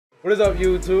What is up,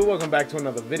 YouTube? Welcome back to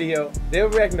another video. They were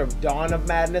reacting to Dawn of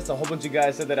Madness. A whole bunch of you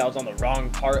guys said that I was on the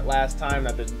wrong part last time,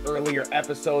 that there's earlier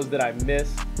episodes that I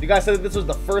missed. You guys said that this was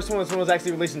the first one. This one was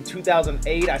actually released in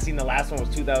 2008. I seen the last one was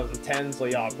 2010, so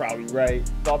y'all are probably right.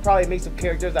 So I'll probably make some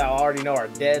characters that I already know are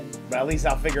dead, but at least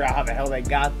I'll figure out how the hell they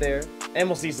got there. And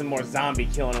we'll see some more zombie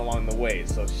killing along the way,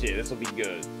 so shit, this will be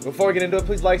good. Before we get into it,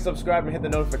 please like, subscribe, and hit the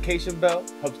notification bell.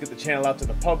 Helps get the channel out to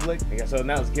the public. Okay, so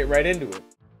now let's get right into it.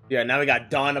 Yeah, now we got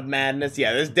Dawn of Madness.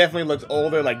 Yeah, this definitely looks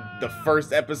older, like the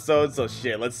first episode, so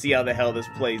shit, let's see how the hell this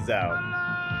plays out.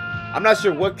 I'm not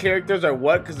sure what characters are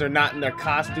what, because they're not in their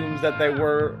costumes that they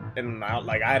were, and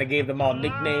I had to give them all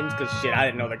nicknames, because shit, I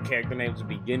didn't know their character names to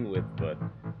begin with, but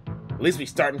at least we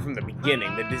starting from the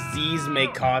beginning. The disease may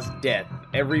cause death.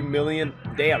 Every million...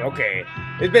 Damn, okay.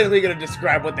 It's basically going to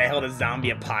describe what the hell the zombie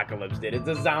apocalypse did. It's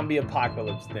a zombie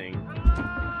apocalypse thing.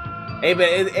 Hey, but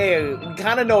hey, we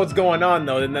kind of know what's going on,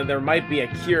 though, and then there might be a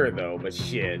cure, though, but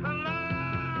shit.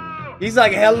 He's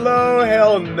like, hello,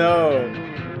 hell no.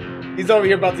 He's over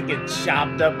here about to get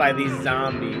chopped up by these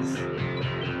zombies.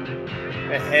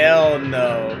 Hell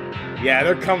no. Yeah,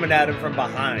 they're coming at him from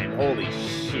behind. Holy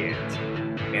shit.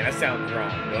 Man, that sounds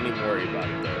wrong. Don't even worry about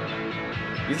it,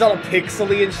 though. He's all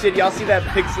pixely and shit. Y'all see that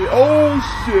pixely? Oh,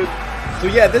 shit. So,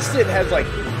 yeah, this shit has, like,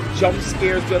 jump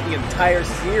scares throughout the entire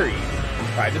series.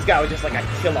 Alright, this guy was just like a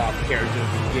kill-off character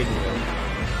to begin with.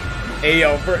 Hey,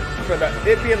 yo, for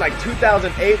it being like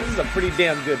 2008, this is a pretty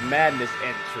damn good Madness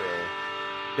intro.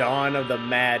 Dawn of the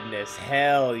Madness.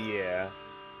 Hell yeah.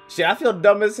 Shit, I feel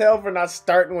dumb as hell for not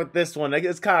starting with this one.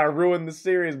 It's kind of ruined the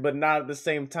series, but not at the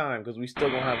same time, because we still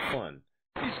gonna have fun.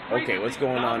 Okay, what's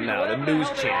going on now? The news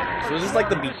channel. So is this like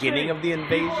the beginning of the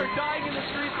invasion?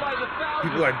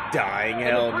 People are dying,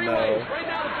 hell no.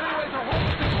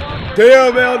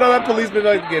 Damn, hell no, that policeman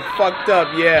like to get fucked up,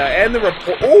 yeah. And the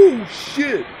report, oh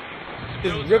shit!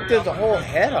 Just ripped his whole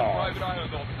head off.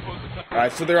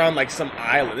 Alright, so they're on like some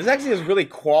island. This actually is really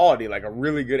quality, like a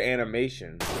really good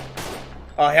animation.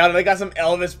 Oh hell, they got some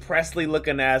Elvis Presley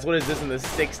looking ass. What is this, in the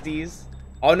 60s?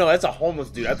 Oh no, that's a homeless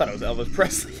dude. I thought it was Elvis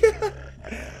Presley.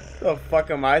 What the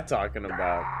fuck am I talking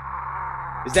about?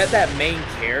 Is that main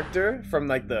character from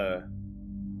like the...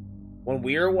 when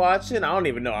we were watching? I don't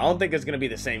even know. I don't think it's gonna be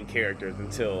the same characters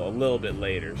until a little bit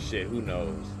later. Shit, who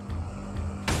knows?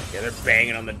 Yeah, they're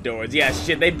banging on the doors. Yeah,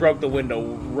 shit, they broke the window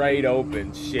right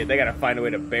open. Shit, they gotta find a way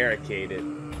to barricade it.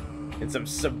 In some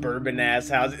suburban-ass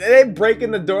house. They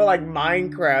breaking the door like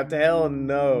Minecraft. Hell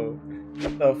no.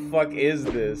 What the fuck is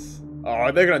this?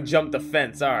 Oh, they're gonna jump the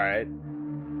fence. Alright.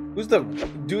 Who's the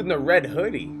dude in the red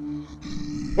hoodie?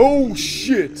 Oh,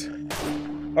 shit.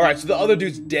 Alright, so the other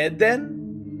dude's dead then?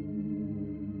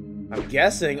 I'm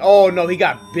guessing. Oh no, he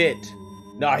got bit.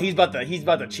 No, he's about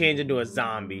to change into a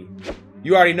zombie.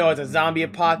 You already know it's a zombie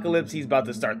apocalypse. He's about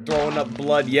to start throwing up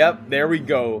blood. Yep, there we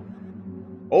go.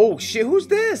 Oh shit, who's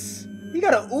this? He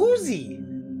got a Uzi.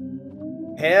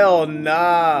 Hell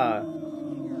nah.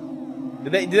 Do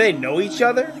they know each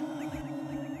other?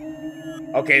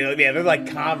 Okay, yeah, they're like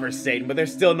conversating, but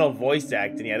there's still no voice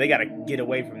acting. Yeah, they gotta get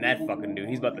away from that fucking dude.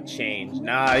 He's about to change.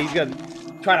 Nah, he's gonna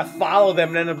try to follow them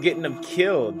and end up getting them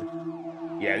killed.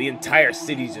 Yeah, the entire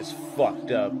city's just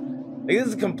fucked up. I think this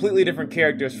is completely different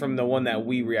characters from the one that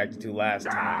we reacted to last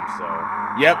time,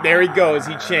 so... Yep, there he goes.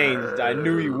 He changed. I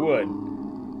knew he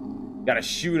would. Gotta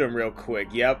shoot him real quick.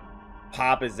 Yep.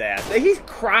 Pop his ass. He's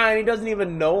crying. He doesn't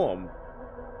even know him.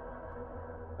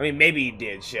 I mean, maybe he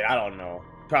did. Shit, I don't know.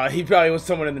 He probably was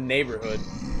someone in the neighborhood.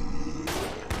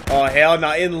 Oh, hell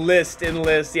no. Enlist.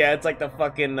 Yeah, it's like the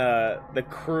fucking, the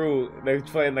crew. They're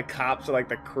playing the cops are like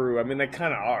the crew. I mean, they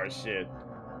kind of are, shit.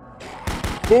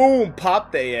 Boom!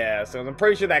 Pop they ass. I'm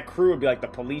pretty sure that crew would be like the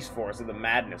police force of the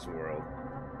Madness world.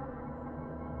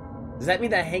 Does that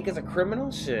mean that Hank is a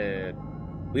criminal? Shit.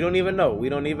 We don't even know. We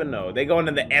don't even know. They go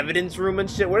into the evidence room and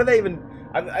shit. What are they even...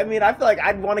 I mean, I feel like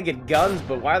I'd want to get guns,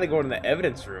 but why are they going to the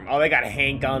evidence room? Oh, they got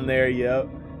Hank on there, yep.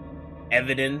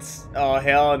 Evidence. Oh,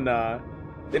 hell nah.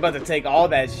 They about to take all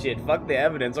that shit. Fuck the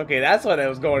evidence. Okay, that's why they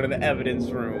was going to the evidence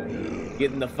room.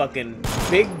 Getting the fucking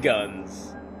big guns.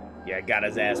 Yeah, got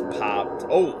his ass popped.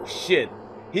 Oh, shit.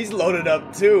 He's loaded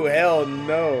up, too. Hell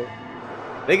no.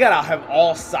 They gotta have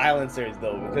all silencers,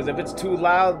 though, because if it's too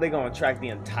loud, they're gonna attract the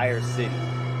entire city.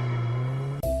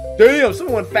 Damn,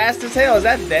 someone went fast as hell. Is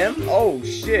that them? Oh,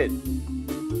 shit.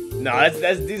 No,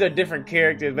 these are different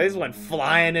characters. They just went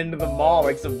flying into the mall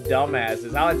like some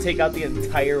dumbasses. How would I take out the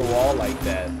entire wall like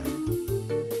that?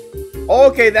 Oh,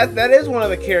 okay, that is one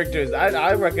of the characters.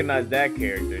 I recognize that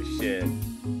character. Shit.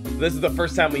 This is the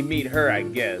first time we meet her, I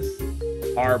guess.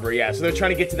 Harbor, yeah. So they're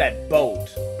trying to get to that boat.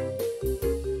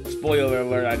 Spoiler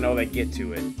alert, I know they get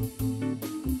to it.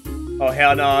 Oh,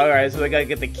 hell no. Alright, so they gotta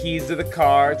get the keys to the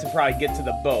car to probably get to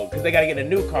the boat. Because they gotta get a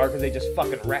new car because they just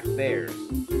fucking wrecked theirs.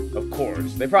 Of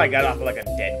course. They probably got off with like a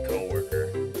dead coworker.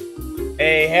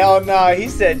 Hey, hell no. He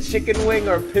said chicken wing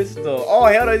or pistol. Oh,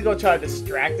 hell no. He's gonna try to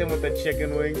distract him with the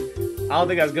chicken wing. I don't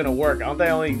think that's gonna work. I don't think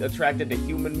they only attracted to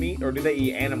human meat, or do they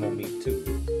eat animal meat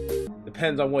too?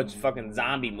 Depends on which fucking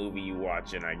zombie movie you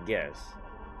watching, I guess.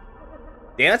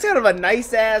 Damn, that's kind of a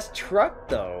nice-ass truck,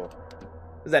 though.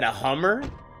 Is that a Hummer?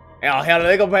 Oh, hell,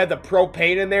 they gonna have the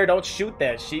propane in there? Don't shoot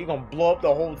that shit. You're gonna blow up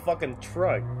the whole fucking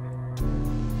truck.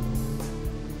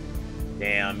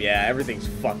 Damn, yeah, everything's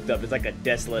fucked up. It's like a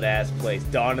desolate-ass place.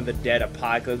 Dawn of the Dead,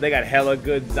 Apocalypse. They got hella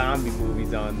good zombie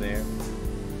movies on there.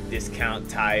 Discount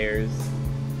Tires.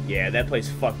 Yeah, that place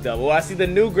fucked up. Oh, I see the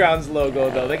Newgrounds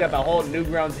logo, though. They got the whole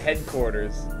Newgrounds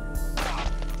headquarters.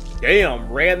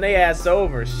 Damn, ran they ass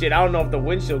over. Shit, I don't know if the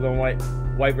windshield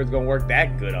wiper's gonna work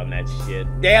that good on that shit.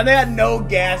 Damn, they had no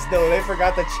gas though. They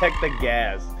forgot to check the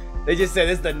gas. They just said,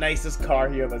 this is the nicest car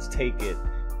here, let's take it.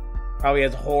 Probably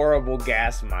has horrible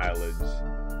gas mileage.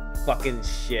 Fucking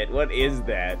shit, what is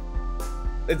that?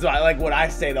 It's like what I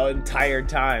say the entire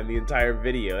time, the entire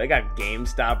video. They got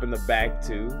GameStop in the back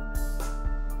too.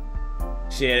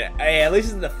 Shit, hey, at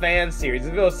least it's the fan series.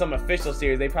 If it was some official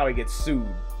series, they probably get sued.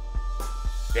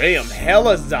 Damn,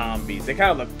 hella zombies. They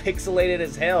kind of look pixelated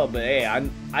as hell, but hey,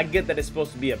 I get that it's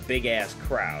supposed to be a big-ass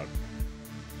crowd.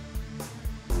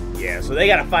 Yeah, so they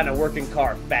gotta find a working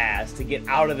car fast to get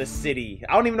out of the city.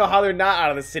 I don't even know how they're not out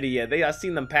of the city yet. I've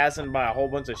seen them passing by a whole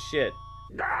bunch of shit.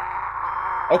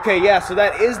 Okay, yeah, so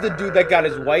that is the dude that got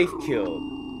his wife killed.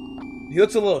 He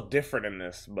looks a little different in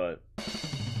this, but...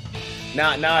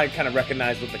 Now I kind of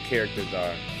recognize what the characters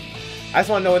are. I just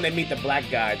want to know when they meet the black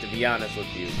guy, to be honest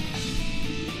with you.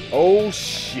 Oh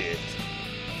shit.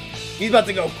 He's about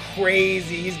to go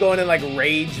crazy. He's going in like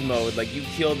rage mode. Like, you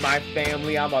killed my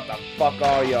family, I'm about to fuck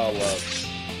all y'all up.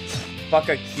 Fuck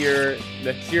a cure.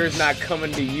 The cure's not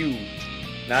coming to you.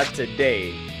 Not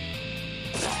today.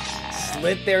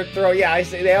 Slit their throat. Yeah, I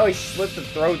say they always slit the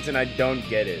throats and I don't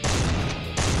get it.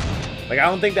 Like, I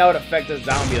don't think that would affect a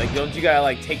zombie. Like, don't you gotta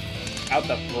like take out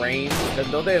the brain?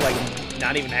 Don't they like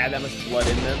not even have that much blood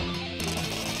in them?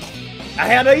 I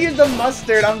had to use the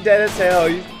mustard. I'm dead as hell.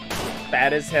 He's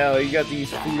fat as hell. You got to use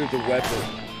food as a weapon.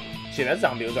 Shit, that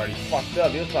zombie was already fucked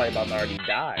up. He was probably about to already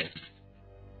die.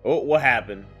 Oh, what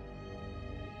happened?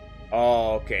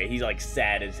 Oh, okay. He's like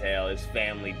sad as hell. His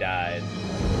family died.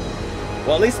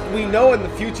 Well, at least we know in the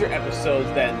future episodes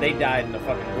that they died in the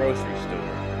fucking grocery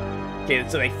store. Okay,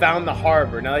 so they found the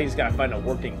harbor. Now they just gotta find a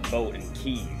working boat and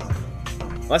keys.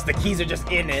 Unless the keys are just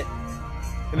in it.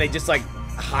 And they just like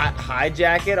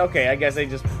hijack it? Okay, I guess they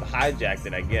just hijacked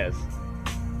it, I guess.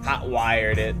 Hot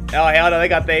wired it. Oh, hell no, they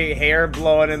got their hair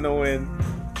blowing in the wind.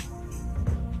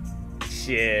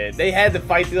 Shit. They had to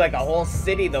fight through like a whole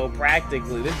city though,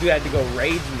 practically. This dude had to go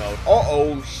rage mode.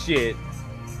 Uh-oh, shit.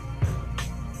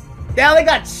 Now they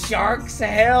got sharks?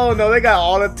 Hell no, they got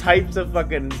all the types of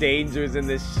fucking dangers in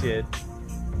this shit.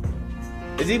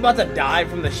 Is he about to die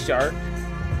from the shark?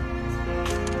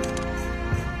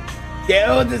 Yeah,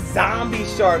 oh, the zombie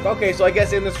shark. Okay, so I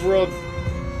guess in this world,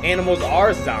 animals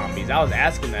are zombies. I was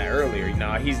asking that earlier.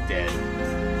 Nah, he's dead.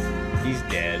 He's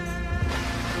dead.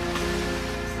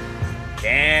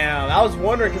 Damn, I was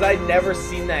wondering because I'd never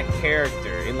seen that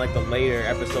character in like the later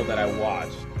episode that I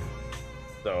watched.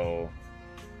 So,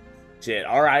 shit,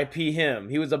 R.I.P. him.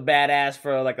 He was a badass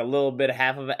for like a little bit,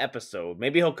 half of an episode.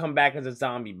 Maybe he'll come back as a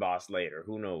zombie boss later.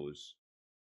 Who knows?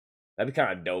 That'd be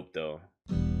kind of dope though.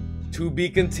 To be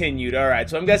continued. Alright,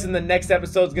 so I'm guessing the next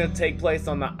episode's gonna take place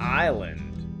on the island.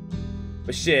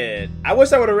 But shit, I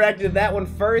wish I would have reacted to that one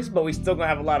first, but we still gonna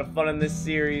have a lot of fun in this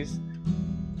series.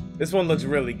 This one looks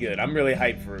really good. I'm really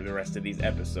hyped for the rest of these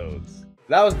episodes.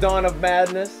 That was Dawn of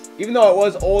Madness. Even though it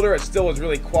was older, it still was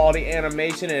really quality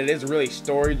animation, and it is really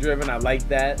story-driven. I like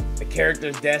that. The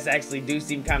characters' deaths actually do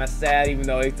seem kind of sad, even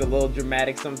though it's a little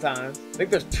dramatic sometimes. I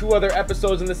think there's 2 other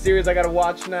episodes in the series I gotta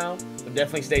watch now, so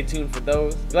definitely stay tuned for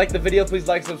those. If you like the video, please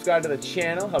like, subscribe to the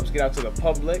channel. Helps get out to the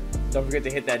public. Don't forget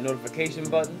to hit that notification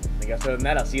button. I guess other than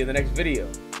that, I'll see you in the next video.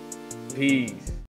 Peace.